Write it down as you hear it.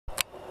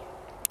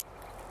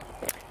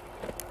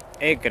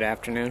Hey, good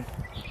afternoon.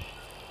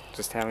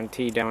 Just having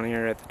tea down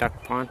here at the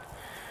duck pond,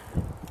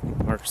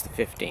 March the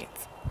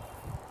 15th.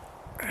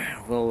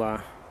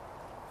 We'll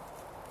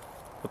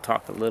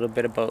talk a little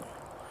bit about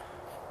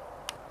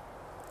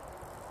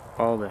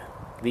all the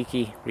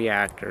leaky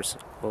reactors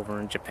over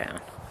in Japan.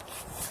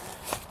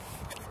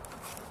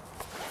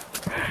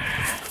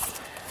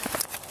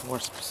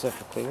 More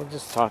specifically, we'll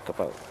just talk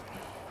about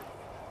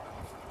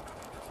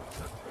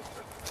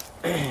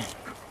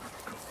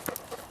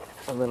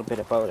a little bit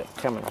about it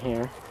coming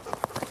here.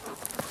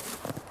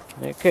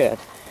 It could.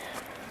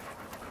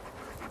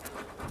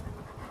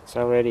 It's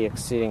already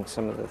exceeding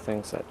some of the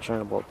things that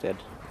Chernobyl did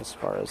as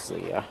far as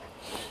the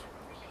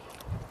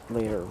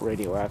later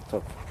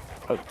radioactive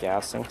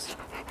outgassings.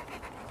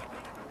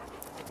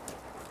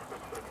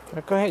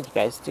 But go ahead, you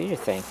guys, do your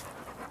thing.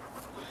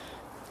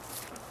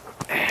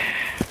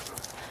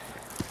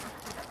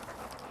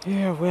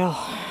 Yeah, well,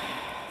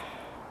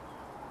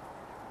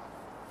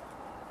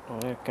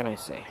 what can I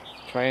say?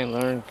 Try and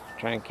learn,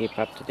 try and keep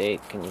up to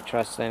date. Can you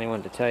trust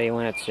anyone to tell you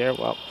when it's here?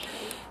 Well,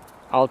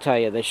 I'll tell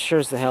you, this sure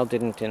as the hell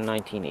didn't in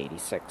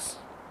 1986,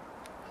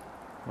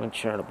 when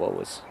Chernobyl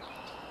was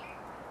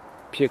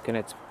puking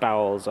its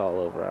bowels all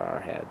over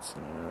our heads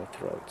and our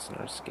throats and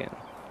our skin.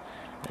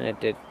 And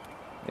it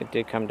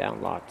did come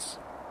down lots.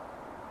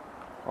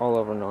 All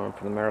over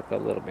North America a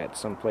little bit,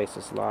 some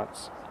places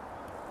lots.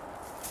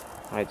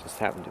 I just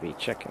happened to be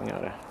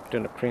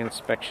doing a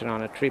pre-inspection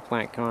on a tree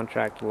plant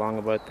contract along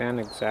about then,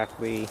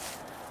 exactly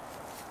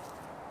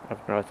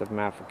up north of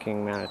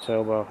Mafeking,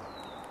 Manitoba,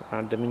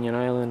 on Dominion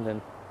Island,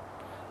 and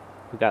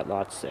we got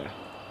lots there.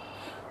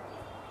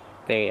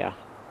 They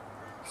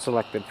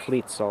selected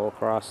fleets all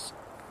across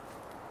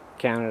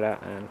Canada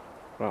and,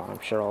 well, I'm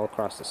sure all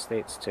across the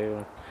States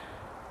too,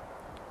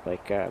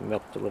 like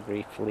milk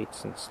delivery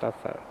fleets and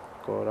stuff that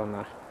go out on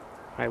the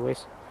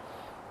highways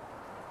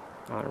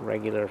on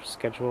regular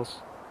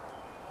schedules,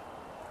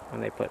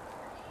 and they put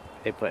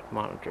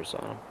monitors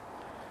on them.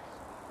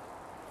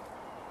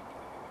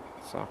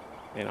 So,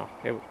 you know,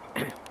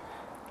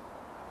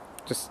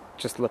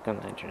 just look on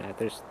the internet.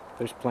 There's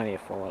plenty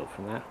of fallout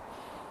from that.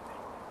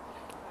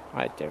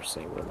 I dare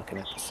say we're looking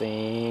at the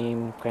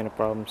same kind of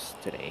problems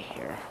today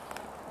here.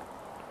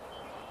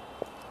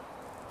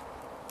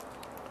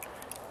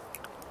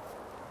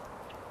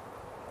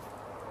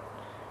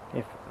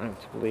 If I'm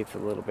to believe a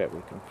little bit,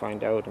 we can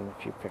find out in a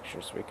few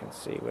pictures. We can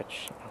see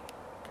which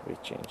could be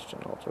changed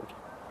and altered.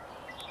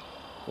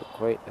 But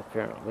quite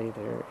apparently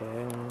there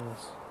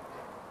is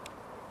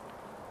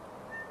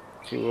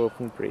 2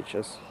 open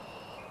breaches.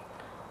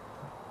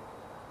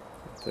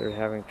 They're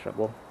having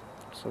trouble,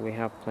 so we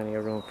have plenty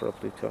of room for a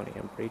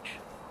plutonium breach.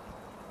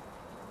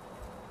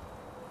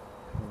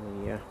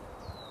 The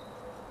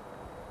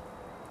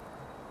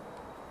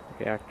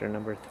reactor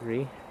number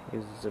 3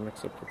 uses a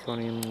mix of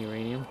plutonium and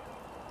uranium.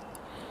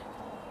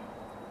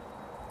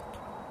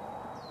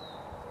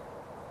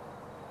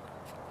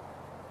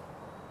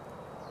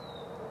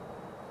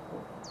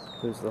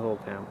 Includes the whole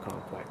damn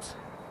complex.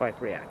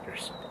 5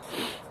 reactors.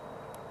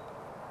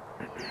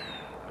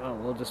 Well,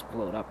 we'll just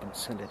blow it up and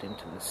send it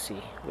into the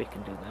sea. We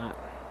can do that.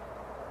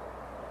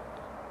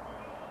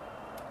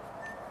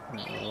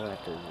 We'll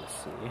that to the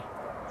sea.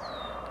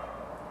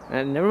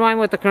 And never mind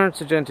what the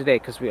currents are doing today,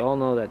 because we all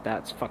know that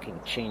that's fucking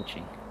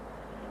changing.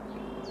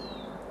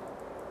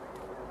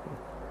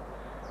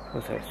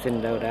 With our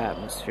thinned out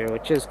atmosphere,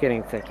 which is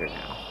getting thicker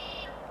now.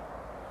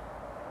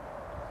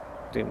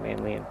 Due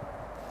mainly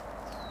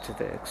to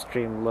the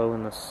extreme low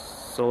in the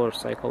solar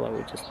cycle that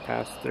we just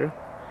passed through.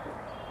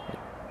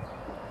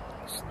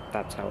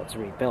 That's how it's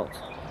rebuilt,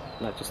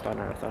 not just on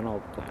Earth, on all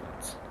the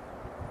planets.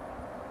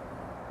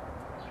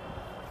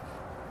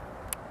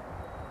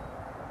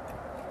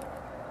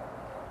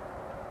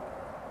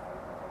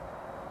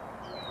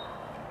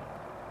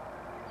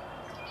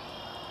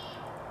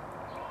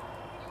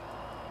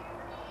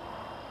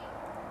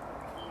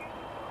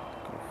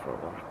 Go for a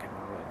walk in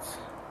the woods.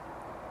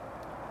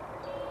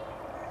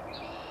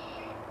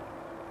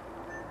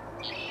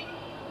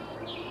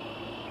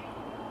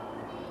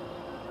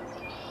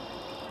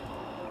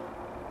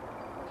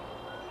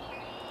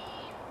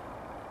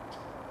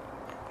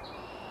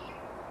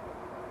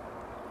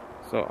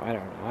 So, I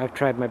don't know. I've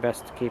tried my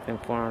best to keep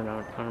informed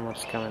on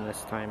what's coming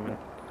this time, and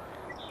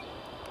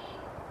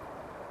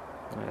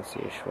as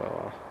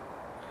usual,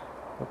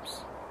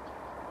 whoops,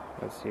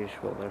 as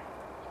usual, they're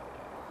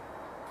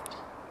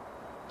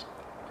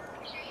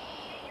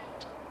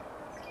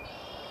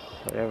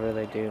whatever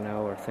they do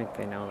know or think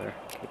they know, they're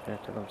keeping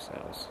it to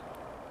themselves.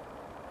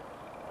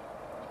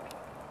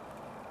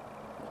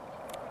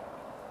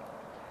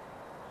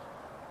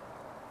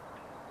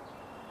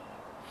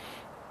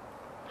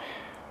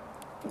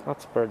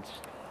 Lots of birds.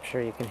 I'm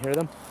sure you can hear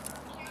them.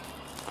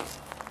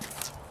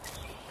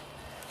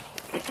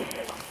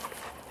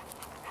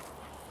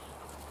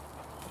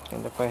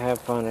 And if I have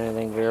found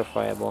anything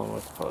verifiable and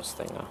worth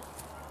posting,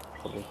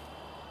 I'll be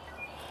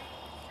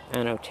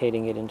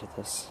annotating it into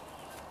this.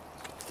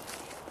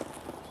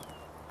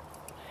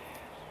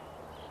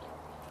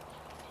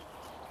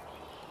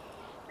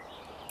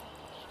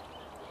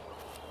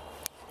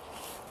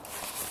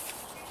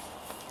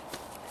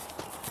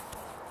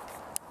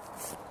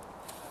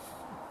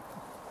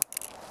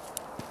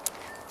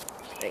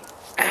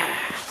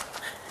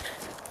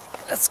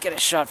 Let's get a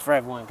shot for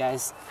everyone,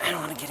 guys. I don't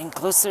want to get in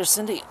close there,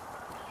 Cindy.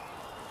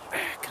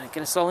 Can I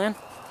get us all in?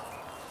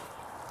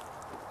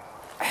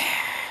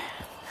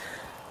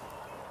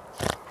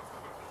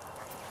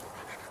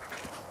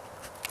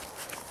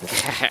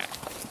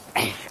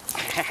 I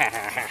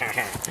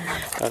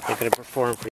thought they could have performed for